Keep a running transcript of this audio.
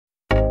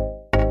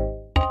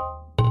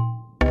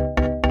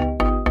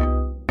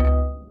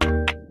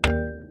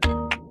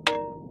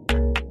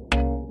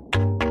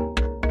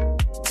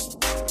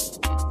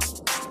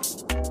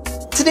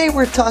Today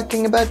we're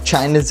talking about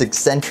China's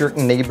eccentric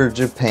neighbor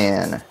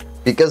Japan,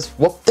 because,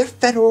 well, their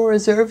Federal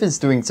Reserve is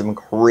doing some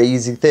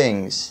crazy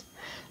things.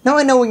 Now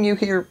I know when you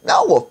hear,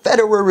 oh, well,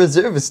 Federal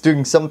Reserve is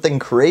doing something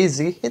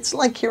crazy, it's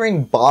like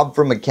hearing Bob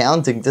from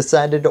accounting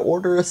decided to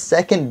order a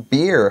second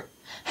beer.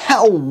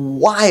 How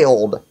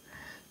wild!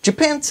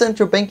 Japan's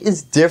central bank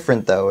is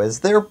different though,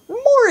 as they're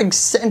more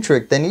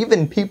eccentric than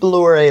even people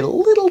who are a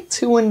little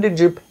too into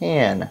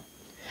Japan.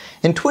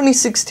 In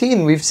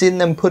 2016, we've seen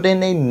them put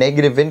in a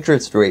negative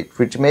interest rate,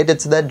 which made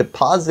it so that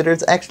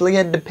depositors actually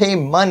had to pay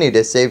money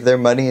to save their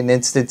money in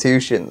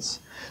institutions,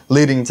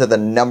 leading to the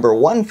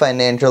 #1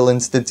 financial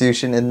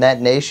institution in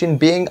that nation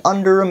being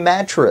under a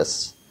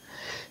mattress.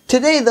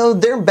 Today though,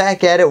 they're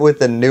back at it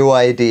with a new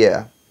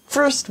idea.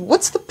 First,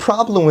 what's the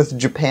problem with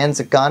Japan's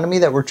economy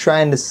that we're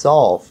trying to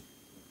solve?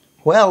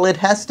 Well, it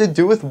has to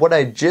do with what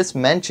I just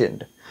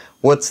mentioned.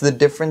 What's the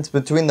difference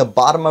between the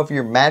bottom of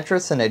your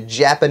mattress and a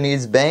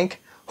Japanese bank?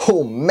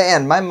 Oh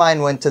man, my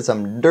mind went to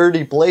some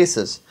dirty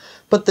places.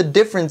 But the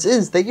difference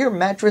is that your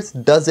mattress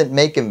doesn't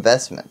make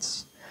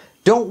investments.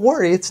 Don't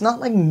worry, it's not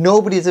like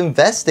nobody's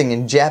investing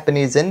in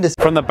Japanese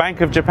industry. From the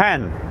Bank of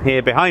Japan,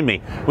 here behind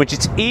me, which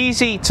it's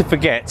easy to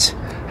forget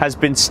has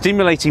been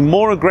stimulating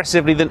more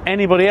aggressively than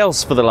anybody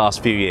else for the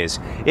last few years.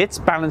 Its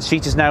balance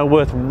sheet is now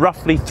worth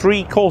roughly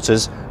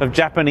 3/4 of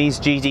Japanese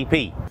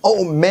GDP.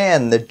 Oh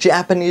man, the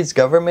Japanese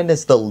government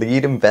is the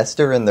lead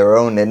investor in their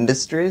own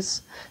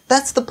industries?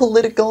 That's the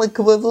political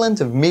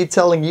equivalent of me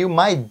telling you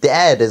my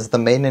dad is the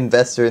main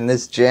investor in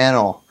this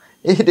channel.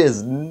 It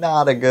is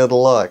not a good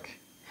look.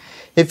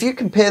 If you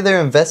compare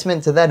their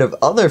investment to that of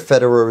other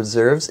Federal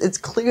Reserves, it's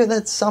clear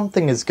that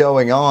something is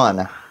going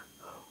on.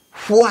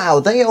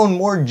 Wow, they own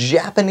more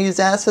Japanese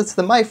assets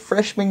than my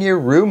freshman year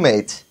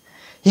roommate.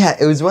 Yeah,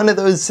 it was one of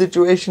those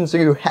situations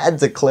where you had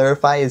to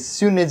clarify as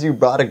soon as you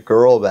brought a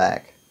girl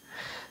back.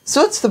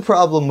 So what's the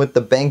problem with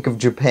the Bank of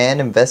Japan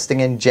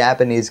investing in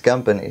Japanese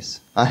companies?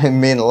 I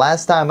mean,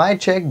 last time I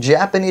checked,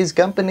 Japanese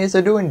companies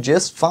are doing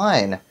just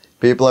fine.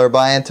 People are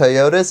buying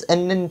Toyotas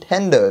and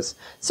Nintendos,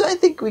 so I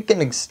think we can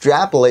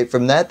extrapolate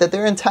from that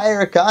their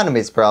entire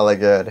economy is probably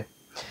good.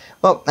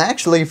 Well,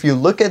 actually, if you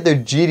look at their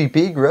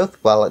GDP growth,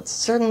 while it's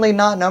certainly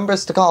not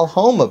numbers to call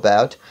home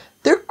about,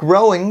 they're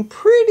growing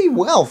pretty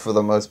well for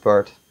the most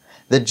part.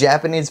 The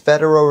Japanese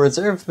Federal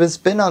Reserve has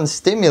been on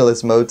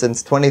stimulus mode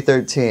since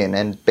 2013,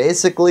 and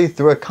basically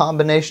through a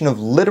combination of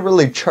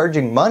literally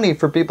charging money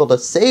for people to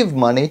save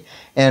money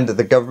and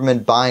the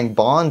government buying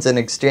bonds in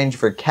exchange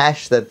for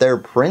cash that they're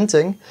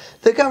printing,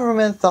 the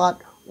government thought,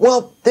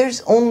 well,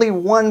 there's only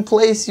one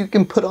place you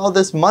can put all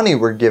this money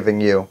we're giving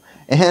you,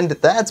 and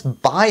that's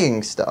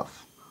buying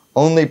stuff.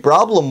 Only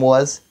problem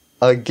was,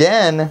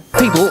 again,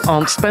 people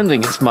aren't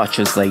spending as much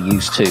as they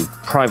used to.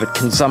 Private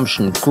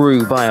consumption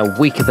grew by a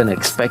weaker than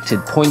expected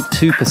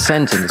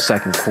 0.2% in the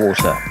second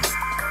quarter.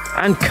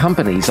 And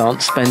companies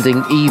aren't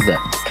spending either.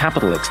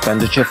 Capital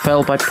expenditure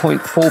fell by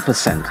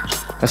 0.4%.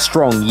 A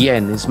strong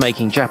yen is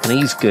making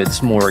Japanese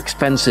goods more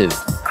expensive.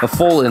 A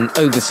fall in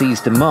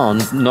overseas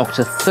demand knocked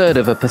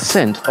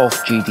 1/3%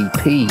 off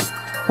GDP.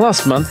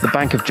 Last month, the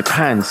Bank of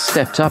Japan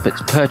stepped up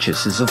its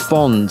purchases of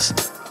bonds.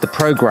 The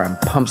program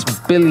pumps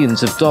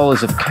billions of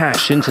dollars of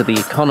cash into the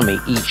economy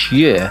each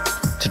year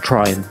to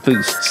try and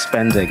boost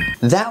spending.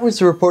 That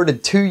was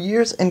reported 2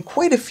 years and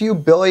quite a few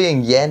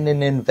billion yen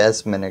in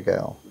investment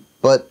ago.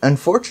 But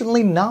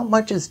unfortunately, not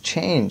much has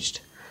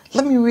changed.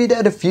 Let me read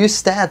out a few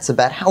stats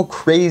about how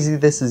crazy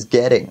this is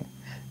getting.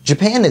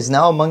 Japan is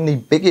now among the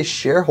biggest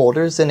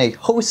shareholders in a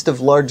host of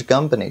large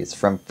companies,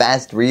 from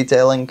Fast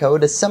Retailing Co.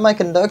 to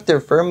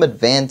semiconductor firm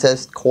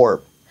Advantest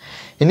Corp.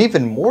 And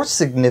even more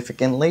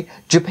significantly,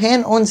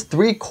 Japan owns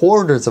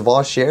 3/4 of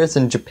all shares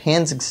in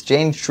Japan's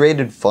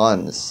exchange-traded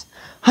funds.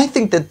 I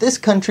think that this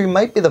country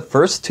might be the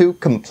first to,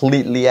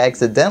 completely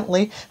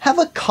accidentally, have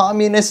a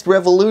communist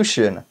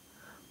revolution.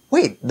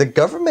 Wait, the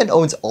government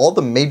owns all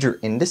the major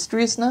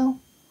industries now?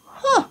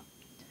 Huh.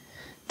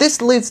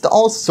 This leads to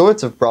all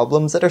sorts of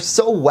problems that are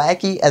so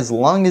wacky, as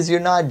long as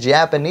you're not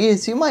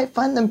Japanese, you might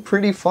find them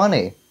pretty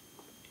funny.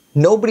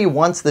 Nobody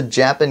wants the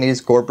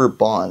Japanese corporate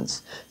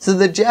bonds, so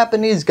the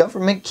Japanese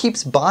government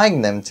keeps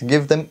buying them to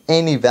give them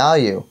any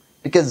value.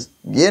 Because,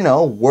 you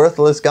know,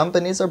 worthless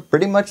companies are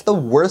pretty much the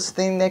worst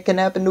thing that can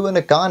happen to an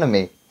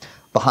economy.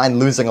 Behind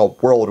losing a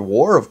world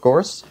war, of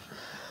course.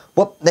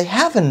 Well, they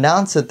have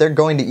announced that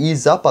they're going to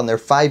ease up on their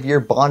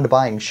 5-year bond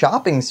buying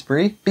shopping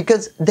spree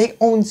because they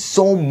own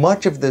so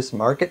much of this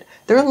market.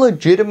 There are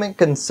legitimate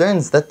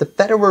concerns that the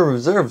Federal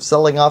Reserve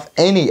selling off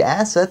any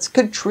assets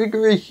could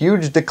trigger a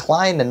huge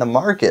decline in the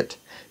market,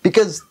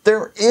 because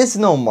there is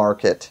no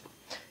market.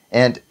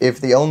 And if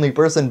the only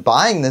person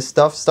buying this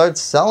stuff starts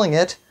selling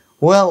it,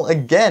 well,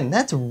 again,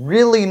 that's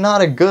really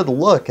not a good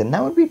look, and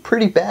that would be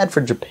pretty bad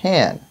for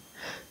Japan.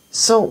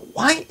 So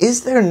why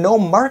is there no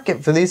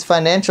market for these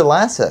financial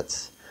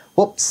assets?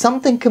 Well,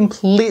 something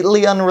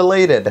completely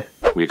unrelated.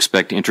 We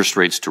expect interest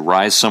rates to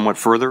rise somewhat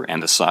further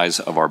and the size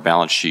of our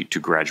balance sheet to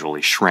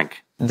gradually shrink.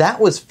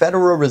 That was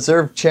Federal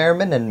Reserve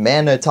Chairman and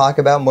man I talk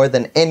about more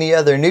than any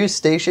other news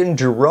station,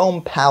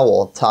 Jerome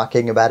Powell,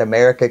 talking about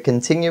America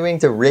continuing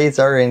to raise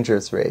our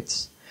interest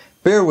rates.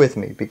 Bear with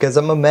me, because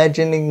I'm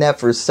imagining that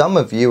for some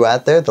of you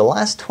out there, the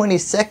last 20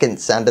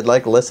 seconds sounded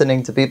like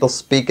listening to people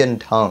speak in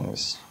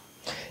tongues.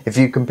 If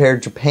you compare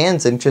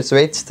Japan's interest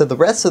rates to the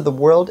rest of the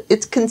world,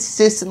 it's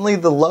consistently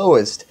the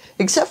lowest,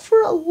 except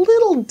for a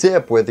little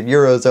dip where the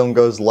Eurozone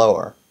goes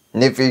lower.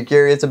 And if you're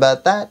curious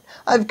about that,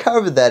 I've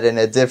covered that in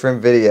a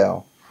different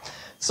video.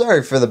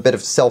 Sorry for the bit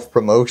of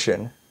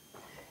self-promotion.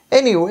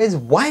 Anyways,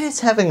 why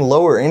does having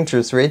lower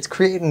interest rates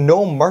create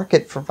no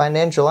market for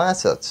financial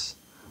assets?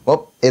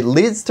 Well, it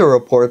leads to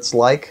reports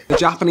like the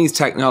Japanese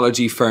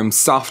technology firm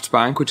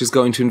SoftBank, which is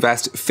going to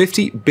invest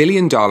 $50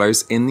 billion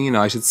in the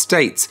United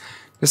States.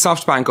 The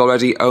SoftBank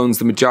already owns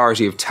the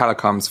majority of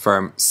telecoms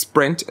firm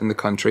Sprint in the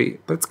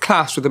country, but it's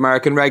clashed with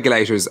American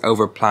regulators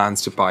over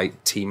plans to buy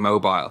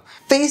T-Mobile.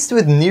 Faced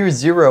with near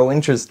zero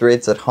interest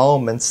rates at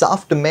home and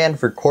soft demand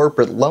for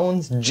corporate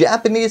loans,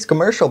 Japanese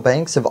commercial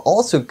banks have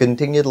also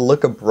continued to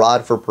look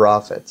abroad for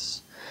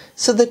profits.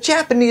 So the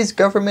Japanese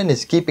government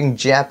is keeping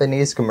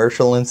Japanese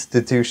commercial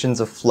institutions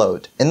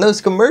afloat, and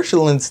those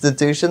commercial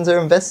institutions are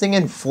investing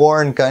in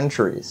foreign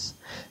countries.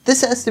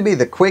 This has to be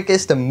the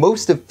quickest and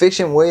most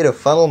efficient way to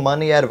funnel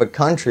money out of a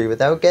country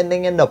without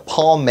getting into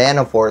Paul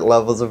Manafort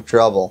levels of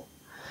trouble.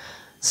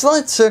 So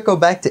let's circle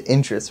back to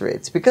interest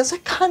rates, because I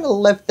kinda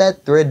left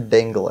that thread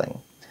dangling.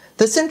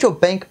 The central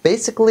bank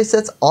basically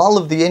sets all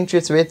of the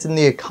interest rates in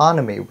the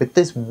economy with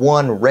this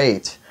one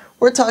rate.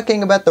 We're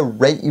talking about the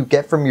rate you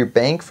get from your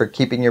bank for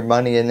keeping your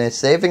money in a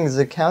savings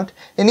account,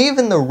 and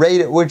even the rate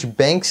at which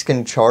banks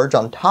can charge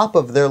on top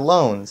of their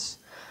loans.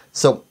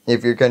 So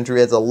if your country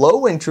has a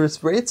low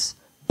interest rates,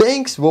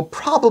 banks will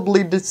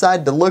probably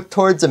decide to look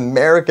towards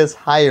America's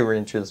higher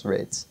interest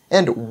rates.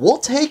 And we'll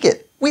take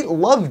it. We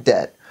love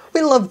debt.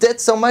 We love debt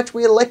so much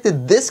we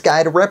elected this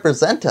guy to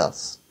represent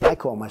us. I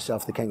call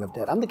myself the king of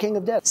debt. I'm the king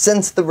of debt.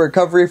 Since the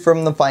recovery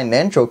from the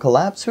financial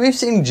collapse, we've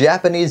seen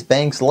Japanese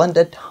banks lend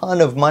a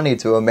ton of money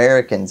to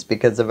Americans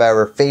because of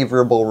our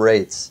favorable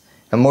rates.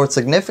 And more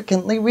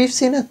significantly, we've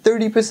seen a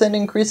 30%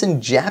 increase in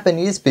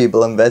Japanese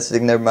people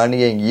investing their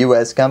money in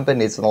US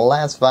companies in the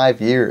last 5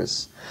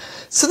 years.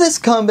 So this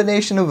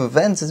combination of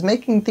events is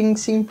making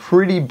things seem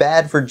pretty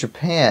bad for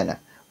Japan.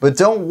 But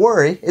don't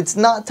worry, it's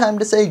not time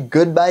to say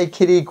goodbye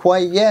kitty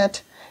quite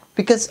yet,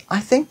 because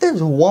I think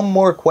there's one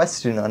more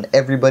question on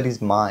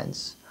everybody's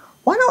minds.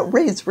 Why not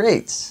raise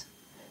rates?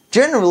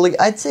 Generally,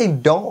 I'd say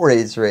don't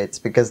raise rates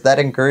because that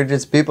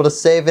encourages people to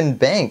save in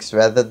banks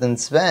rather than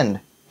spend.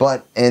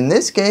 But in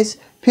this case,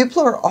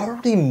 people are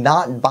already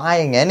not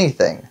buying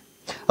anything.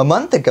 A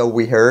month ago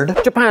we heard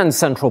Japan's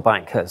central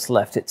bank has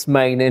left its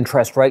main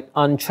interest rate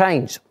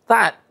unchanged.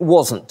 That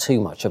wasn't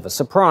too much of a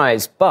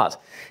surprise,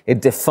 but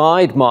it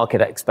defied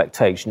market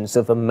expectations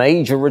of a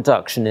major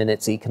reduction in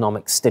its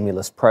economic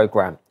stimulus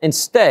program.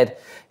 Instead,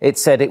 it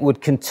said it would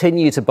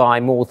continue to buy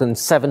more than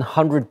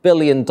 $700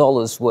 billion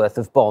worth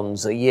of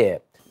bonds a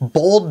year.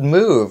 Bold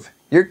move.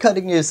 You're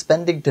cutting your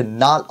spending to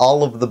not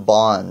all of the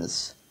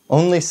bonds.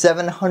 Only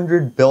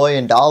 $700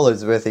 billion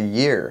worth a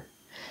year.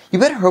 You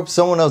better hope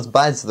someone else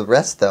buys the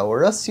rest though,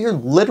 or else your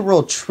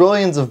literal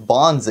trillions of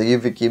bonds that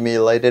you've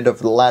accumulated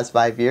over the last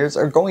 5 years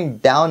are going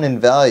down in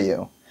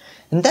value.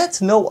 And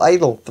that's no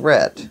idle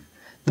threat.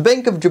 The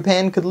Bank of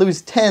Japan could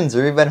lose tens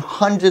or even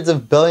hundreds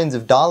of billions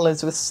of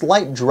dollars with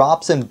slight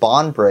drops in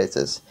bond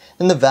prices,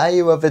 and the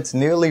value of its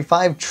nearly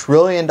 $5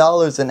 trillion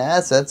in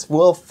assets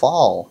will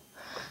fall.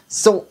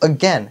 So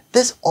again,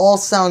 this all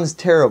sounds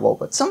terrible,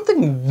 but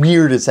something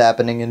weird is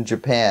happening in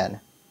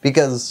Japan.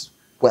 Because,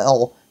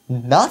 well,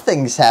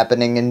 nothing's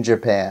happening in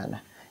Japan.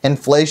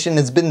 Inflation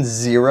has been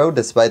zero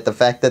despite the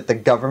fact that the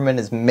government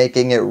is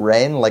making it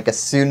rain like a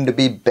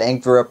soon-to-be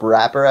bankrupt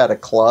rapper at a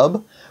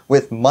club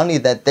with money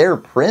that they're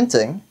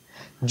printing.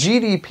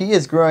 GDP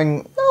is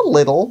growing a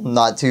little,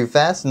 not too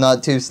fast,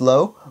 not too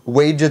slow.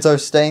 Wages are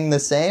staying the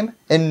same.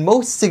 And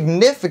most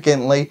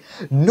significantly,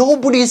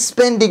 nobody's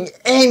spending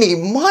any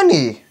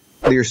money.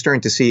 What you're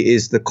starting to see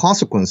is the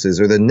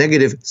consequences or the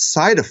negative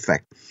side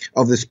effect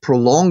of this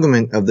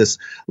prolongment of this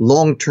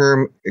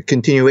long-term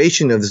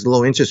continuation of this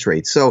low interest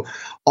rate. So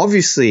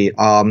obviously,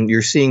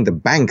 you're seeing the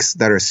banks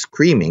that are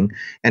screaming,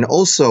 and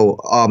also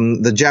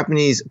the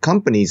Japanese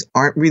companies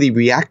aren't really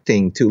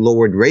reacting to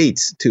lowered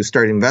rates to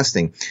start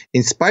investing,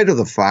 in spite of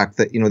the fact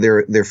that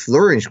they're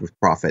flourishing with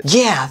profit.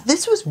 Yeah,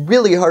 this was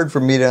really hard for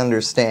me to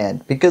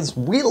understand because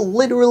we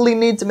literally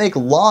need to make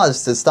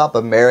laws to stop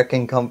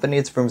American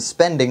companies from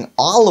spending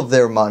all of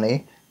their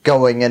money,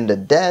 going into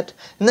debt,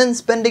 and then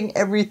spending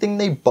everything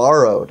they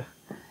borrowed.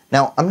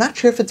 Now, I'm not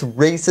sure if it's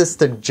racist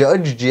to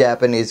judge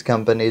Japanese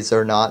companies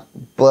or not,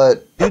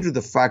 but due to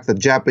the fact that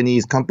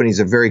Japanese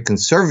companies are very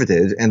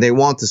conservative and they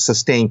want to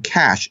sustain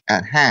cash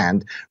at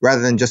hand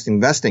rather than just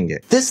investing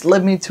it. This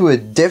led me to a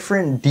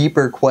different,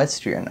 deeper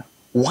question.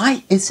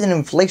 Why isn't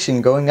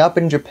inflation going up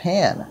in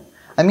Japan?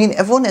 I mean,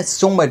 everyone has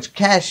so much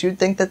cash, you'd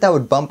think that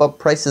would bump up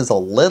prices a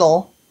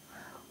little.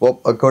 Well,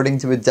 according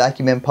to a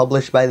document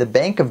published by the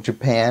Bank of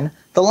Japan,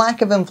 the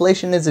lack of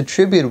inflation is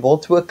attributable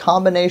to a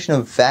combination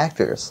of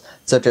factors,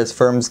 such as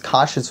firms'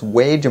 cautious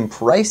wage and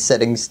price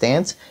setting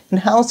stance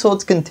and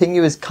households'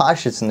 continuous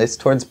cautiousness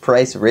towards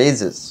price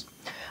raises.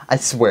 I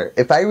swear,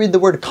 if I read the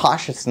word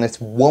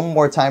cautiousness one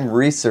more time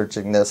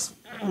researching this,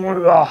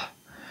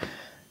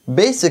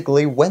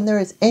 basically, when there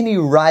is any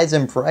rise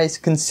in price,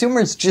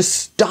 consumers just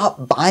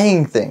stop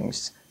buying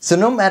things. So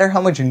no matter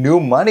how much new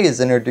money is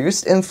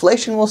introduced,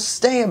 inflation will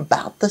stay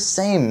about the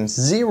same,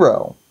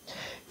 zero.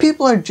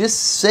 People are just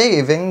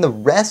saving the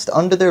rest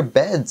under their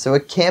bed so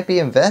it can't be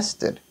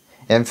invested.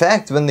 In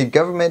fact, when the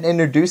government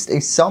introduced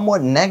a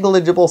somewhat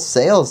negligible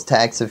sales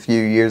tax a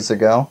few years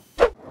ago,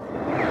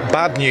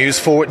 bad news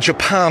for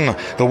Japan.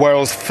 The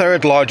world's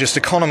third largest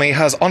economy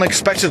has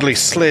unexpectedly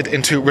slid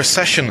into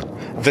recession.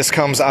 This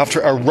comes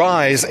after a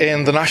rise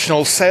in the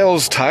national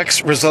sales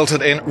tax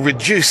resulted in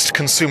reduced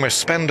consumer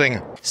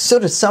spending. So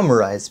to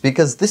summarize,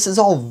 because this is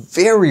all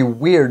very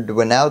weird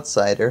to an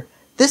outsider,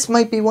 this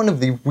might be one of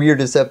the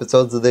weirdest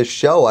episodes of this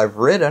show I've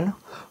written.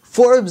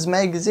 Forbes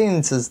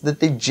magazine says that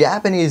the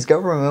Japanese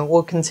government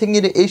will continue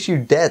to issue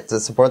debt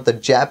to support the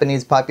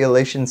Japanese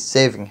population's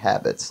saving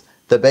habits.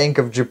 The Bank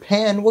of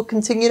Japan will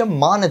continue to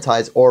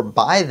monetize or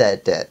buy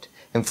that debt.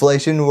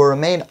 Inflation will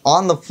remain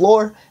on the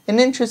floor and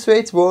interest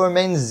rates will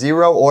remain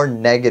zero or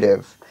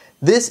negative.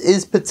 This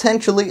is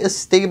potentially a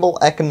stable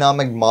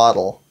economic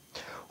model.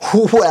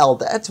 Well,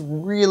 that's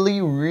really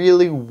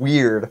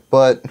weird,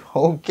 but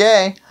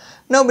okay.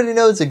 Nobody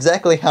knows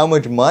exactly how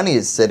much money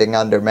is sitting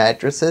under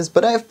mattresses,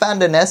 but I've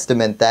found an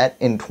estimate that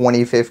in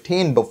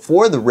 2015,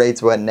 before the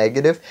rates went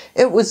negative,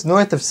 it was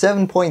north of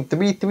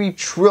 7.33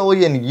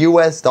 trillion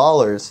US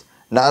dollars.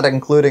 Not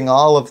including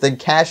all of the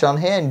cash on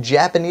hand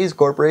Japanese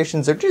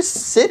corporations are just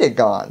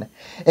sitting on.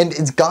 And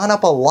it's gone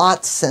up a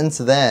lot since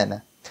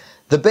then.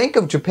 The Bank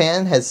of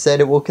Japan has said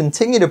it will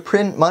continue to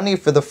print money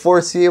for the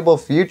foreseeable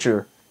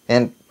future.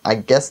 And I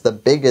guess the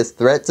biggest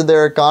threat to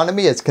their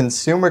economy is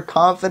consumer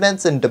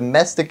confidence and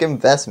domestic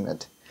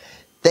investment.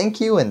 Thank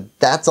you, and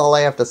that's all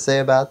I have to say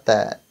about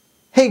that.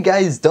 Hey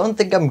guys, don't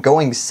think I'm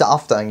going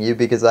soft on you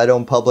because I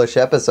don't publish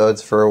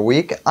episodes for a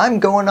week. I'm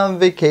going on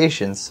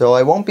vacation, so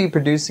I won't be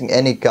producing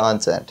any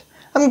content.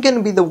 I'm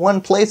gonna be the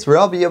one place where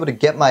I'll be able to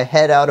get my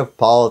head out of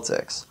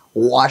politics.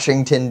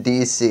 Washington,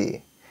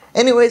 D.C.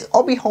 Anyways,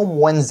 I'll be home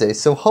Wednesday,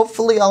 so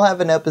hopefully I'll have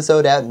an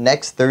episode out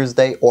next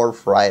Thursday or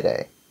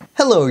Friday.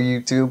 Hello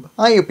YouTube,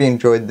 I hope you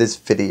enjoyed this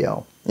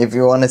video. If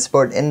you want to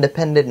support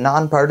independent,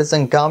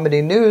 nonpartisan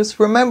comedy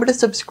news, remember to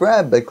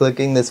subscribe by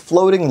clicking this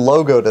floating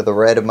logo to the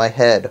right of my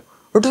head.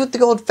 Or do it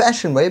the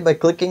old-fashioned way by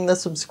clicking the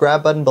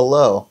subscribe button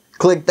below.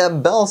 Click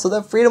that bell so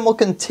that freedom will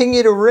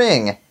continue to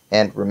ring.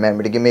 And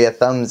remember to give me a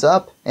thumbs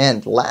up.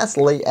 And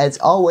lastly, as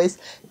always,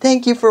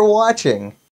 thank you for watching.